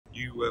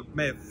You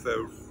may have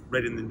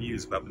read in the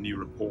news about the new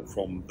report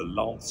from the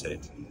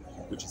Lancet,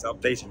 which is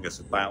updating us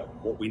about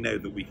what we know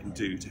that we can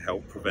do to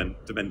help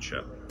prevent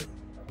dementia.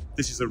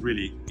 This is a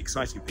really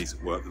exciting piece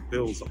of work that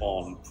builds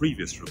on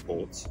previous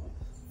reports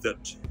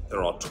that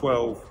there are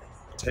 12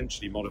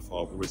 potentially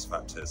modifiable risk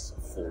factors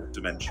for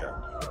dementia.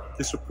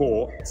 This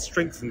report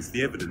strengthens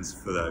the evidence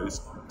for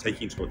those,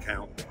 taking into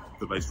account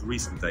the most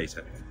recent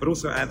data, but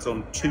also adds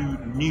on 2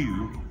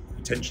 new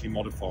potentially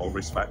modifiable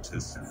risk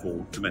factors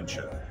for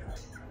dementia.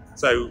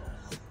 So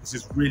this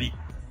is really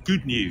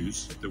good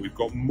news that we've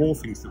got more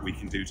things that we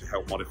can do to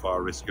help modify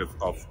our risk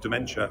of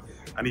dementia,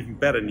 and even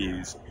better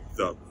news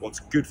that what's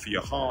good for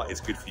your heart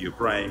is good for your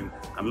brain,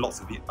 and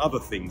lots of the other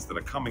things that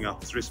are coming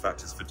up as risk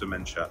factors for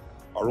dementia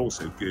are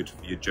also good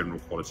for your general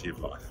quality of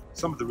life.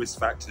 Some of the risk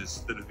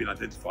factors that have been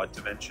identified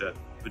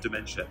for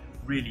dementia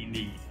really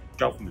need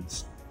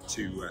governments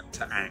to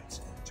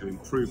act, to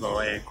improve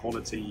our air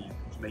quality,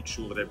 to make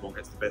sure that everyone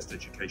gets the best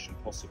education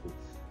possible.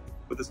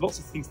 But there's lots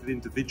of things that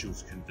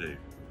individuals can do.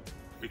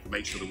 We can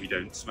make sure that we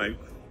don't smoke,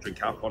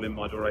 drink alcohol in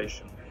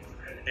moderation,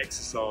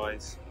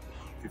 exercise.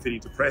 If you're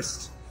feeling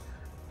depressed,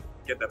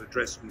 get that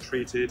addressed and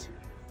treated.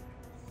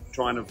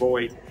 Try and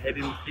avoid head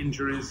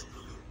injuries,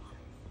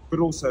 but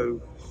also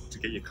to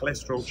get your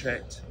cholesterol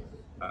checked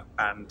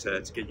and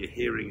to get your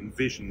hearing and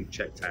vision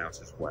checked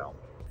out as well.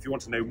 If you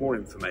want to know more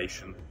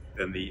information,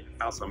 then the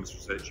Alzheimer's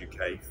Research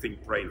UK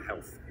Think Brain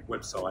Health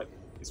website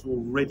has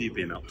already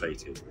been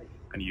updated,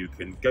 and you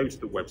can go to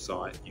the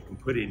website, you can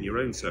put in your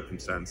own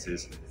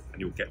circumstances,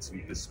 and you'll get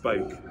some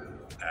bespoke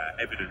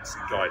evidence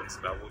and guidance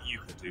about what you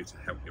can do to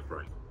help your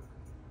brain.